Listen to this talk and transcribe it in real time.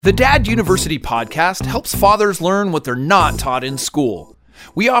The Dad University podcast helps fathers learn what they're not taught in school.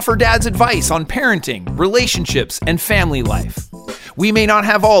 We offer dads advice on parenting, relationships, and family life. We may not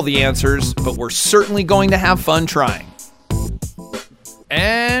have all the answers, but we're certainly going to have fun trying.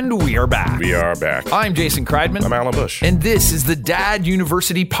 And we are back. We are back. I'm Jason Kreidman. I'm Alan Bush. And this is the Dad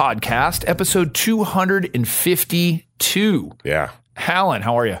University podcast, episode 252. Yeah. Alan,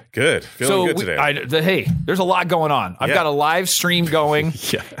 how are you? Good. Feeling good today. Hey, there's a lot going on. I've got a live stream going,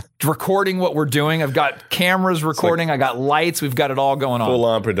 recording what we're doing. I've got cameras recording. I got lights. We've got it all going on.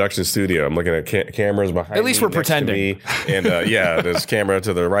 Full-on production studio. I'm looking at cameras behind me. At least we're pretending. Me. And there's camera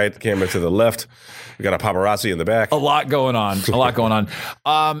to the right, camera to the left. We got a paparazzi in the back. A lot going on.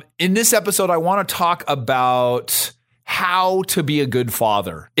 In this episode, I want to talk about how to be a good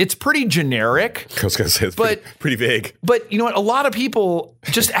father. It's pretty generic. I was going to say it's pretty vague. But you know what? A lot of people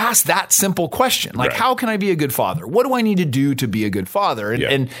just ask that simple question. Like, how can I be a good father? What do I need to do to be a good father?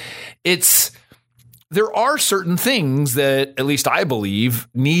 And there are certain things that, at least I believe,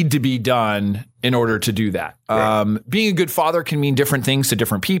 need to be done in order to do that. Right. Being a good father can mean different things to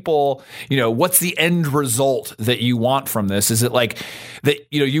different people. You know, what's the end result that you want from this? Is it like that,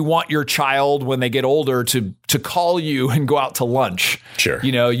 you want your child when they get older to call you and go out to lunch? Sure.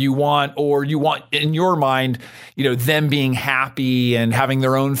 You want in your mind, them being happy and having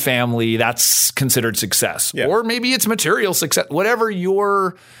their own family. That's considered success. Yeah. Or maybe it's material success, whatever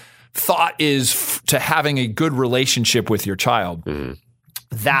your thought is to having a good relationship with your child. Mm-hmm.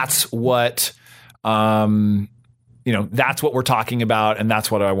 That's what, that's what we're talking about. And that's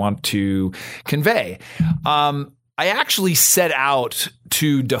what I want to convey. I actually set out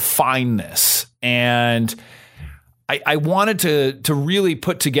to define this, and I wanted to really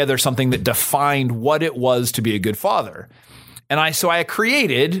put together something that defined what it was to be a good father. And I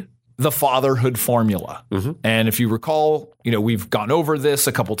created the fatherhood formula. Mm-hmm. And if you recall, we've gone over this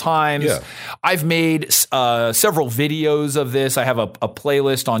a couple times. Yeah. I've made several videos of this. I have a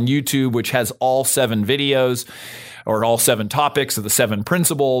playlist on YouTube, which has all 7 videos or all 7 topics of the 7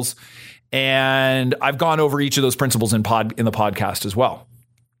 principles. And I've gone over each of those principles in the podcast as well.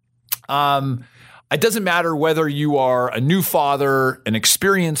 It doesn't matter whether you are a new father, an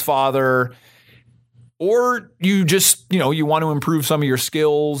experienced father, or you just, you want to improve some of your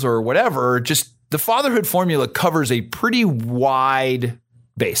skills or whatever. Just the fatherhood formula covers a pretty wide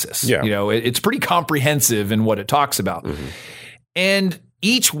basis. Yeah. It's pretty comprehensive in what it talks about. Mm-hmm. And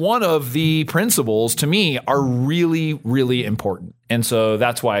each one of the principles to me are really, really important. And so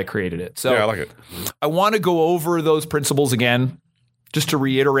that's why I created it. So yeah, I like it. I want to go over those principles again, just to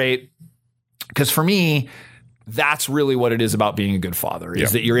reiterate, because for me, that's really what it is about being a good father,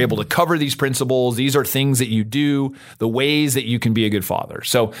 is that you're able to cover these principles. These are things that you do, the ways that you can be a good father.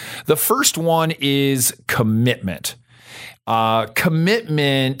 So the first one is commitment.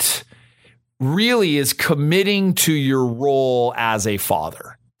 Commitment really is committing to your role as a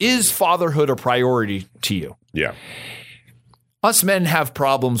father. Is fatherhood a priority to you? Yeah. Us men have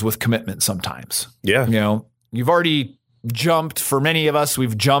problems with commitment sometimes. Yeah. You've already jumped. For many of us,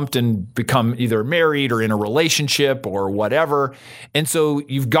 we've jumped and become either married or in a relationship or whatever. And so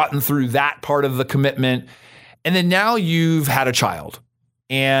you've gotten through that part of the commitment. And then now you've had a child.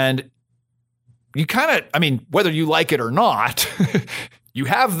 And you kind of, whether you like it or not, you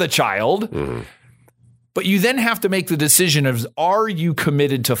have the child. Mm-hmm. But you then have to make the decision of, are you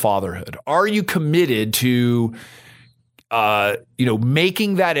committed to fatherhood? Are you committed to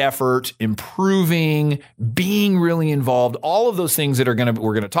making that effort, improving, being really involved, all of those things that we're going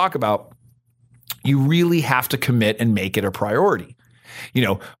to talk about? You really have to commit and make it a priority.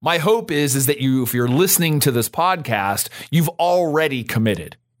 My hope is that if you're listening to this podcast, you've already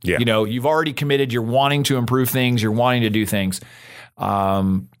committed. Yeah. You've already committed. You're wanting to improve things. You're wanting to do things.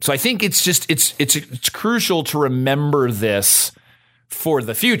 So I think it's crucial to remember this for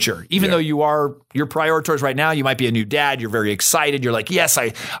the future, even though your prioritized right now, you might be a new dad. You're very excited. You're like, yes,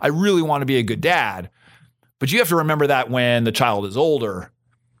 I really want to be a good dad. But you have to remember that when the child is older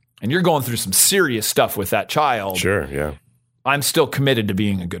and you're going through some serious stuff with that child. Sure. Yeah. I'm still committed to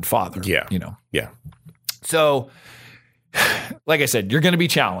being a good father. Yeah. Yeah. So like I said, you're going to be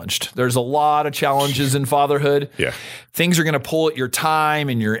challenged. There's a lot of challenges in fatherhood. Yeah. Things are going to pull at your time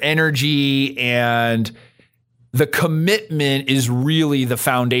and your energy, and the commitment is really the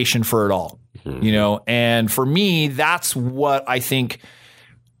foundation for it all, and for me, that's what I think,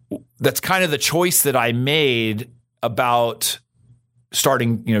 that's kind of the choice that I made about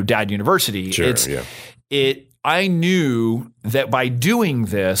starting, Dad University. Sure, I knew that by doing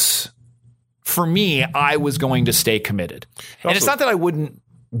this, for me, I was going to stay committed. And it's not that I wouldn't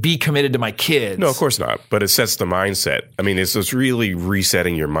be committed to my kids. No, of course not. But it sets the mindset. I mean, it's just really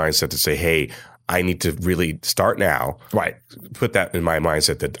resetting your mindset to say, hey, I need to really start now. Right. Put that in my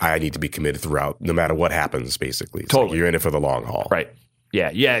mindset that I need to be committed throughout, no matter what happens, basically. It's Totally. like you're in it for the long haul. Right.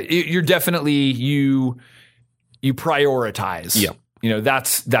 Yeah. Yeah. You're definitely, you prioritize. Yeah. You know,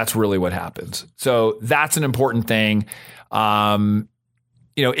 that's really what happens. So that's an important thing. You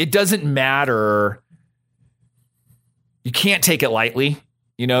know, it doesn't matter. You can't take it lightly.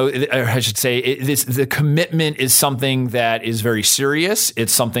 You know, I should say the commitment is something that is very serious.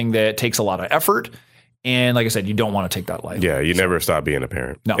 It's something that takes a lot of effort. And like I said, you don't want to take that lightly. Yeah, you never stop being a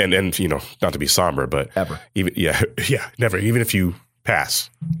parent. No. And you know, not to be somber, but Ever. even never. Even if you pass,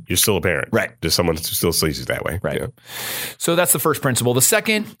 you're still a parent. Right. Just someone who still sees you that way. Right. Yeah. So that's the first principle. The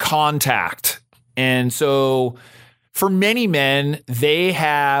second, contact. And so for many men, they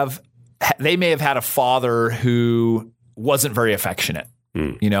may have had a father who wasn't very affectionate.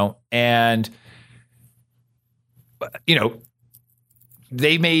 You know, and, you know,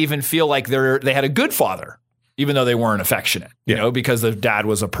 they may even feel like they had a good father, even though they weren't affectionate, you know, because the dad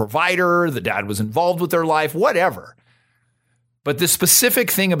was a provider, the dad was involved with their life, whatever. But the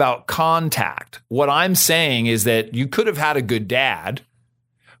specific thing about contact, what I'm saying is that you could have had a good dad,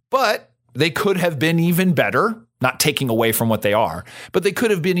 but they could have been even better, not taking away from what they are, but they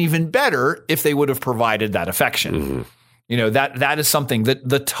could have been even better if they would have provided that affection. Mm-hmm. You know, that is something that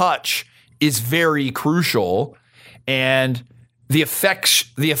the touch is very crucial, and the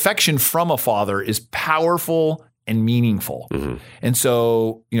affection from a father is powerful and meaningful. Mm-hmm. And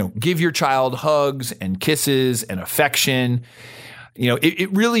so, you know, give your child hugs and kisses and affection. You know,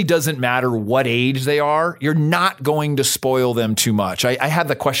 it really doesn't matter what age they are. You're not going to spoil them too much. I had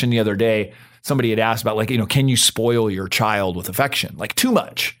the question the other day. Somebody had asked about, like, you know, can you spoil your child with affection? Like, too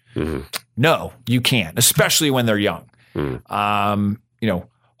much? Mm-hmm. No, you can't, especially when they're young. Mm. You know,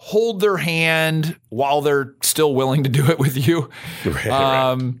 hold their hand while they're still willing to do it with you.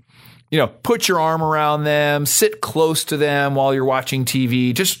 Right. You know, put your arm around them, sit close to them while you're watching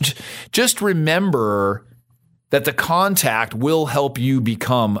TV. Just remember that the contact will help you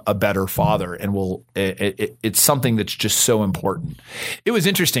become a better father, and it's something that's just so important. It was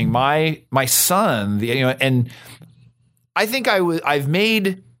interesting. My son, you know, and I think I've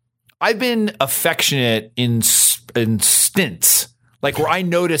been affectionate in stints, like where I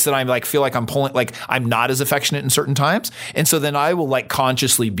notice that I'm like, feel like I'm pulling, like I'm not as affectionate in certain times. And so then I will like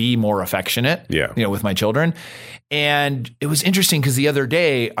consciously be more affectionate, you know, with my children. And it was interesting because the other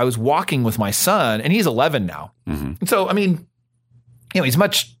day I was walking with my son, and he's 11 now. Mm-hmm. And so, I mean, you know,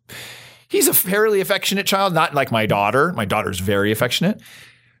 he's a fairly affectionate child, not like my daughter. My daughter's very affectionate.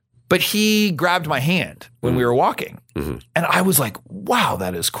 But he grabbed my hand when we were walking. Mm-hmm. And I was like, wow,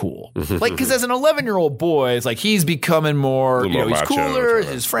 that is cool. Like, because as an 11-year-old boy, it's like he's becoming more, you know, he's cooler,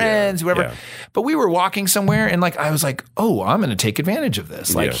 his friends, whoever. Yeah. But we were walking somewhere, and like, I was like, oh, I'm going to take advantage of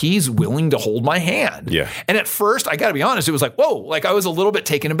this. Like, he's willing to hold my hand. Yeah. And at first, I got to be honest, it was like, whoa, like I was a little bit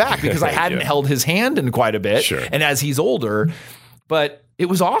taken aback because I hadn't held his hand in quite a bit. Sure. And as he's older, but it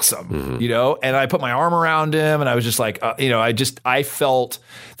was awesome, you know, and I put my arm around him, and I was just like, you know, I felt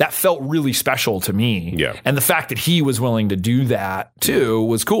really special to me. Yeah. And the fact that he was willing to do that too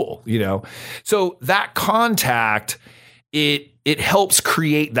was cool, you know? So that contact, it helps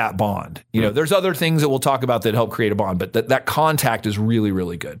create that bond. You know, there's other things that we'll talk about that help create a bond, but that contact is really,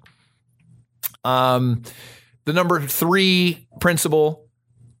 really good. The number 3 principle,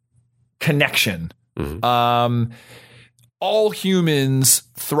 connection. Mm-hmm. All humans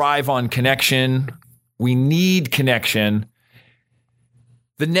thrive on connection. We need connection.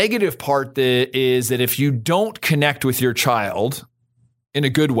 The negative part is that if you don't connect with your child in a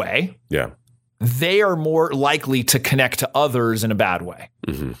good way, they are more likely to connect to others in a bad way.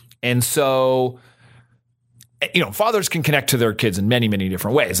 Mm-hmm. And so, you know, fathers can connect to their kids in many, many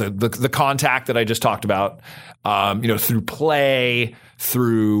different ways. The contact that I just talked about, you know, through play,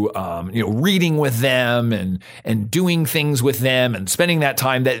 through, you know, reading with them and doing things with them and spending that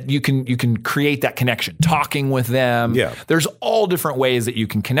time, that you can create that connection, talking with them. Yeah. There's all different ways that you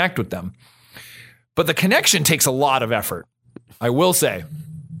can connect with them. But the connection takes a lot of effort. I will say,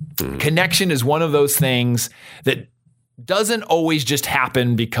 connection is one of those things that doesn't always just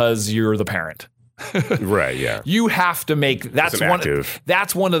happen because you're the parent. Right. Yeah. You have to make that's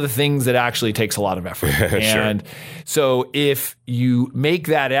one of the things that actually takes a lot of effort. And so if you make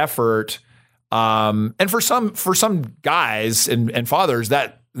that effort, and for some guys and fathers,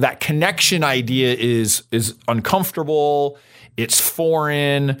 that connection idea is uncomfortable. It's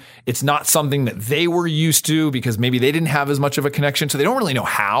foreign. It's not something that they were used to because maybe they didn't have as much of a connection. So they don't really know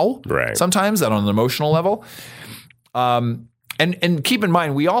how. Right. Sometimes that on an emotional level. And keep in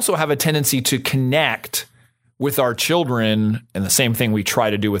mind, we also have a tendency to connect with our children, and the same thing we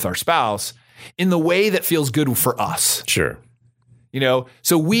try to do with our spouse, in the way that feels good for us. Sure.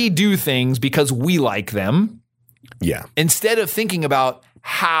 So we do things because we like them. Yeah. Instead of thinking about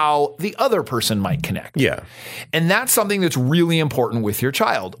how the other person might connect. Yeah. And that's something that's really important with your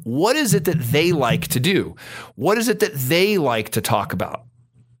child. What is it that they like to do? What is it that they like to talk about?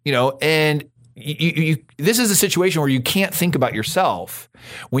 And this is a situation where you can't think about yourself.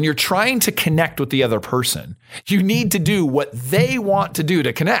 When you're trying to connect with the other person, you need to do what they want to do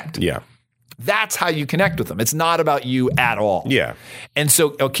to connect. Yeah. That's how you connect with them. It's not about you at all. Yeah. And so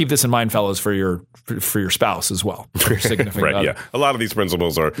keep this in mind, fellas, for your spouse as well. For your significant right. other. Yeah. A lot of these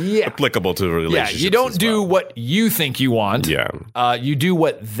principles are applicable to relationships. Yeah. You don't as do well. what you think you want. Yeah. You do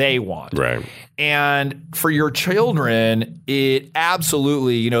what they want. Right. And for your children, it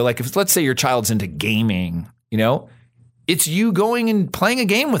absolutely, like if let's say your child's into gaming, it's you going and playing a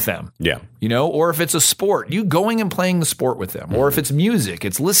game with them. Yeah. Or if it's a sport, you going and playing the sport with them. Or if it's music,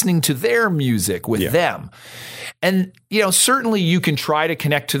 it's listening to their music with them. And, certainly you can try to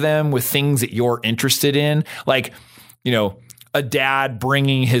connect to them with things that you're interested in. Like, a dad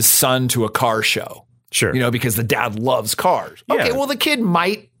bringing his son to a car show. Sure. Because the dad loves cars. Yeah. Okay, well, the kid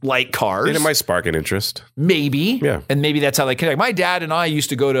might like cars. And it might spark an interest. Maybe. Yeah. And maybe that's how they connect. My dad and I used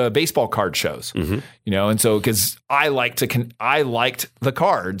to go to baseball card shows, and so because I liked the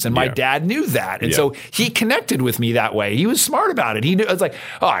cards and my dad knew that. And so he connected with me that way. He was smart about it. He knew, I was like,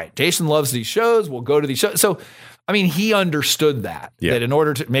 all right, Jason loves these shows. We'll go to these shows. So, he understood that in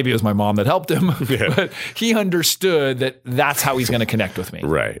order to, maybe it was my mom that helped him, but he understood that that's how he's going to connect with me.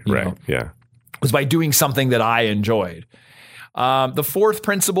 Right. Yeah. Was by doing something that I enjoyed. The fourth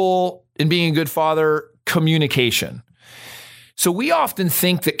principle in being a good father, communication. So we often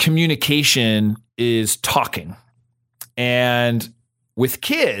think that communication is talking. And with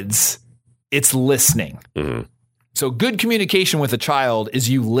kids, it's listening. Mm-hmm. So good communication with a child is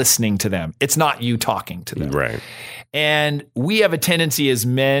you listening to them. It's not you talking to them. Right. And we have a tendency as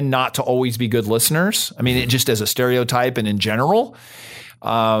men not to always be good listeners. It just as a stereotype and in general.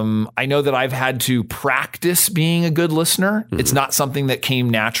 I know that I've had to practice being a good listener. Mm-hmm. It's not something that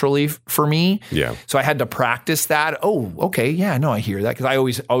came naturally for me. Yeah. So I had to practice that. Oh, okay. Yeah, no, I hear that. Cause I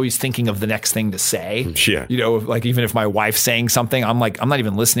always thinking of the next thing to say. Yeah. Like even if my wife's saying something, I'm like, I'm not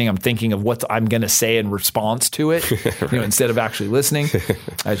even listening. I'm thinking of what I'm going to say in response to it, right. Instead of actually listening.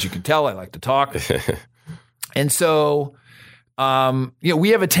 As you can tell, I like to talk. And so, we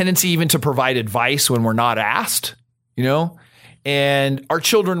have a tendency even to provide advice when we're not asked, and our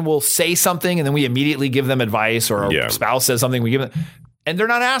children will say something and then we immediately give them advice, or our spouse says something, we give them, and they're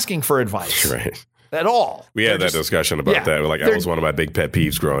not asking for advice at all. We had that discussion about that. Like, that was one of my big pet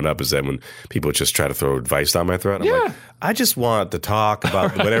peeves growing up, is that when people just try to throw advice down my throat, I'm like, I just want to talk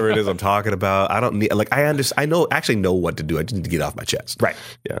about whatever it is I'm talking about. I don't need, like, I actually know what to do. I just need to get off my chest. Right.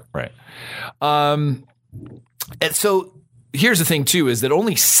 Yeah. Right. And so here's the thing too, is that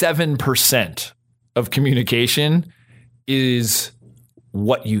only 7% of communication is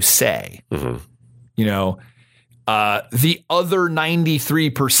what you say. Mm-hmm. The other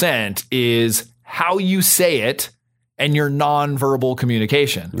 93% is how you say it and your nonverbal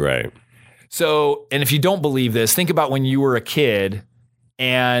communication. Right. So, and if you don't believe this, think about when you were a kid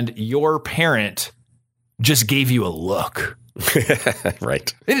and your parent just gave you a look.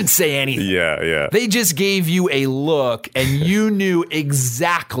 Right. They didn't say anything. Yeah. They just gave you a look and you knew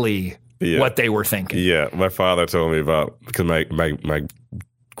exactly what they were thinking. Yeah. My father told me about, because my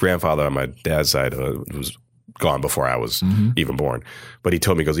grandfather on my dad's side was gone before I was even born. But he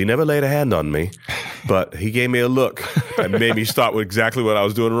told me, he never laid a hand on me, but he gave me a look and made me start with exactly what I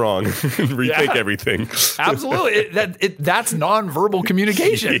was doing wrong and rethink everything. Absolutely. That's nonverbal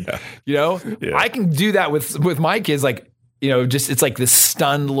communication. I can do that with my kids. Like, just, it's like this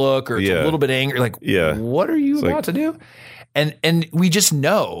stunned look, or it's a little bit angry. Like, what are you about to do? And we just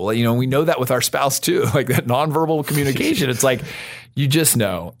know, we know that with our spouse too, like that nonverbal communication. It's like, you just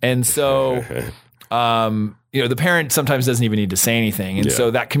know. And so, the parent sometimes doesn't even need to say anything. And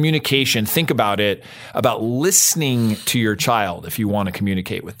so that communication, think about it, about listening to your child if you want to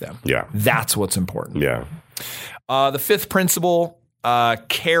communicate with them. Yeah. That's what's important. Yeah. The fifth principle,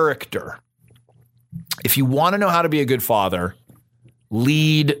 character. If you want to know how to be a good father,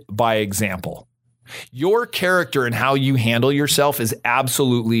 lead by example. Your character and how you handle yourself is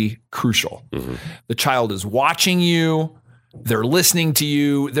absolutely crucial. Mm-hmm. The child is watching you. They're listening to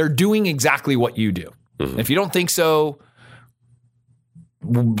you. They're doing exactly what you do. Mm-hmm. If you don't think so,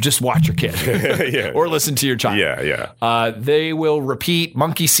 just watch your kid Yeah. or listen to your child. Yeah. They will repeat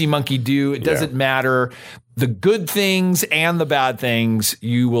monkey see, monkey do. It doesn't matter. The good things and the bad things,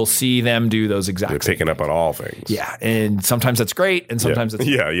 you will see them do those exact They're same. picking up on all things. Yeah. And sometimes that's great. And sometimes it's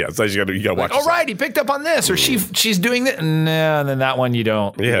Yeah. So you gotta watch. all right, he picked up on this, or she's doing that. No, and then that one you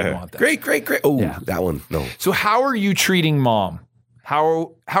don't. You don't want that. Great. Oh, that one. No. So how are you treating mom?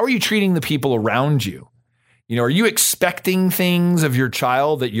 How are you treating the people around you? You know, are you expecting things of your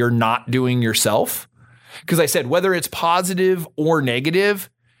child that you're not doing yourself? Because I said, whether it's positive or negative,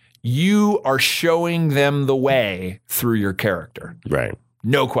 you are showing them the way through your character. Right.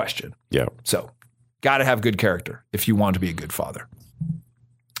 No question. Yeah. So got to have good character if you want to be a good father.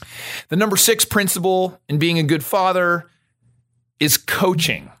 The number 6 principle in being a good father is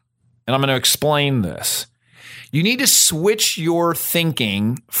coaching. And I'm going to explain this. You need to switch your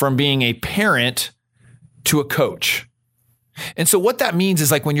thinking from being a parent to a coach. And so what that means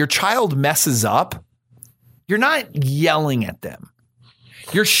is like when your child messes up, you're not yelling at them.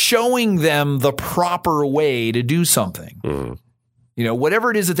 You're showing them the proper way to do something. Mm-hmm. You know,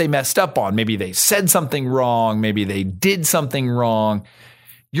 whatever it is that they messed up on, maybe they said something wrong, maybe they did something wrong.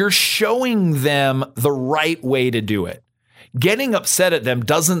 You're showing them the right way to do it. Getting upset at them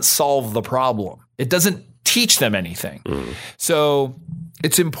doesn't solve the problem. It doesn't teach them anything. Mm-hmm. So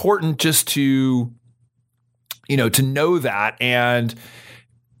it's important just to, to know that and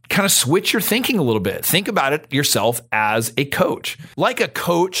kind of switch your thinking a little bit. Think about it yourself as a coach. Like a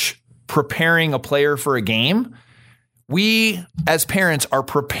coach preparing a player for a game, we as parents are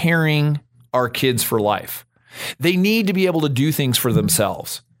preparing our kids for life. They need to be able to do things for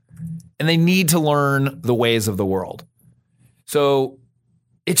themselves, and they need to learn the ways of the world. So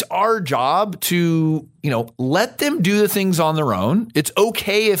it's our job to, let them do the things on their own. It's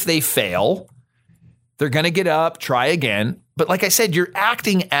okay if they fail. They're going to get up, try again. But like I said, you're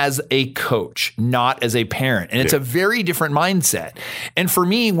acting as a coach, not as a parent. And it's a very different mindset. And for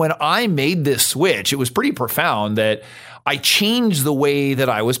me, when I made this switch, it was pretty profound that I changed the way that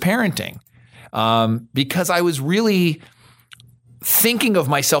I was parenting because I was really thinking of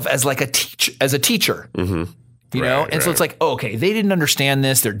myself as like a teacher. Mm-hmm. So it's like, okay, they didn't understand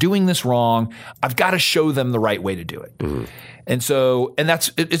this. They're doing this wrong. I've got to show them the right way to do it. Mm-hmm. And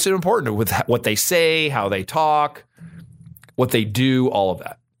it's important with what they say, how they talk, what they do, all of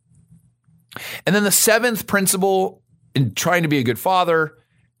that. And then the 7th principle in trying to be a good father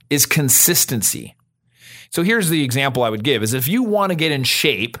is consistency. So here's the example I would give is if you want to get in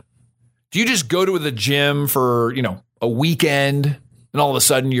shape, do you just go to the gym for, a weekend and all of a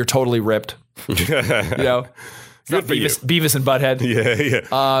sudden you're totally ripped? Good for Beavis and Butthead. Yeah.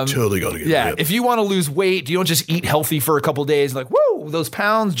 Totally going to get ripped. If you want to lose weight, you don't just eat healthy for a couple of days. Like, whoa, those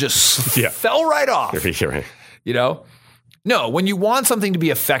pounds just fell right off. Right. No, when you want something to be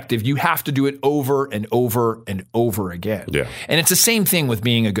effective, you have to do it over and over and over again. Yeah. And it's the same thing with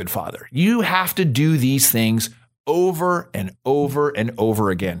being a good father. You have to do these things over and over and over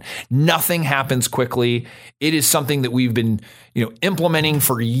again. Nothing happens quickly. It is something that we've been, implementing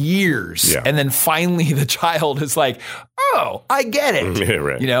for years. Yeah. And then finally the child is like, oh, I get it. Yeah,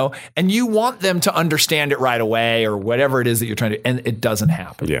 right. And you want them to understand it right away or whatever it is that you're trying to, and it doesn't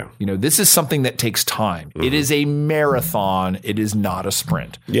happen. Yeah. This is something that takes time. Mm-hmm. It is a marathon. It is not a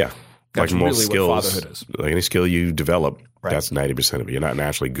sprint. Yeah. That's like most really skills, what fatherhood is. Like any skill you develop, that's 90% of it. You're not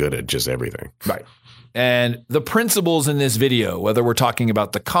naturally good at just everything. Right. And the principles in this video, whether we're talking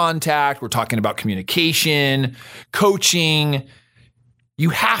about the contact, we're talking about communication, coaching, you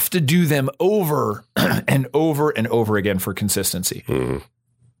have to do them over and over and over again for consistency. Mm-hmm.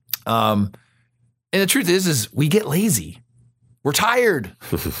 And the truth is we get lazy. We're tired.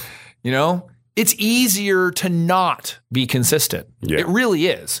 It's easier to not be consistent. Yeah. It really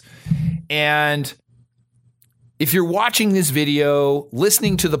is. And if you're watching this video,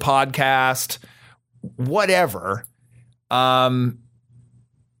 listening to the podcast, whatever,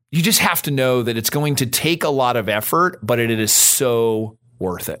 you just have to know that it's going to take a lot of effort, but it is so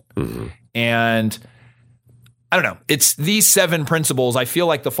worth it. Mm-hmm. And I don't know, it's these 7 principles. I feel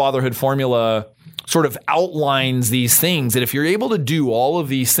like the fatherhood formula sort of outlines these things that if you're able to do all of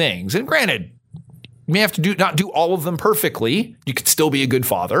these things, and granted, you may have to not do all of them perfectly, you could still be a good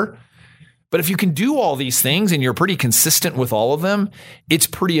father. But if you can do all these things and you're pretty consistent with all of them, it's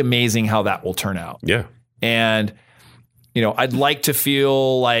pretty amazing how that will turn out. Yeah. And, I'd like to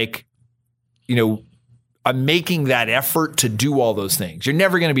feel like, I'm making that effort to do all those things. You're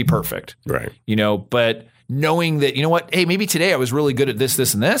never going to be perfect. Right. But knowing that, hey, maybe today I was really good at this,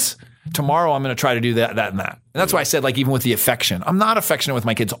 this, and this. Tomorrow I'm going to try to do that, that, and that. And that's why I said, like, even with the affection, I'm not affectionate with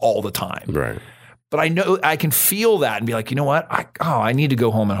my kids all the time. Right. But I know I can feel that and be like, you know what? I need to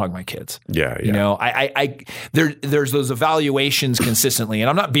go home and hug my kids. Yeah. You know, there's those evaluations consistently, and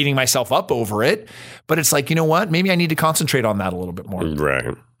I'm not beating myself up over it, but it's like, you know what? Maybe I need to concentrate on that a little bit more.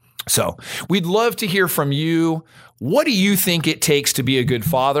 Right. So we'd love to hear from you. What do you think it takes to be a good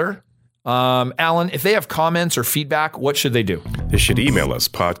father? Alan, if they have comments or feedback, what should they do? They should email us,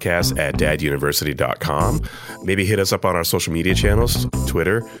 podcast@daduniversity.com. Maybe hit us up on our social media channels,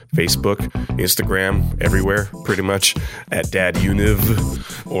 Twitter, Facebook, Instagram, everywhere, pretty much, at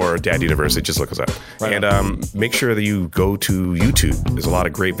DadUniv or Dad University. Just look us up. Right. And make sure that you go to YouTube. There's a lot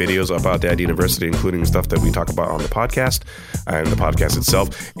of great videos about Dad University, including stuff that we talk about on the podcast and the podcast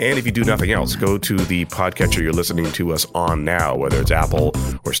itself. And if you do nothing else, go to the podcatcher you're listening to us on now, whether it's Apple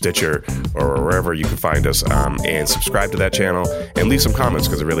or Stitcher or wherever you can find us, and subscribe to that channel and leave some comments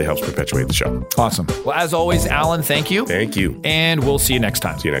because it really helps perpetuate the show. Awesome. Well, as always, Alan, thank you. Thank you. And we'll see you next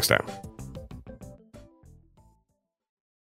time. See you next time.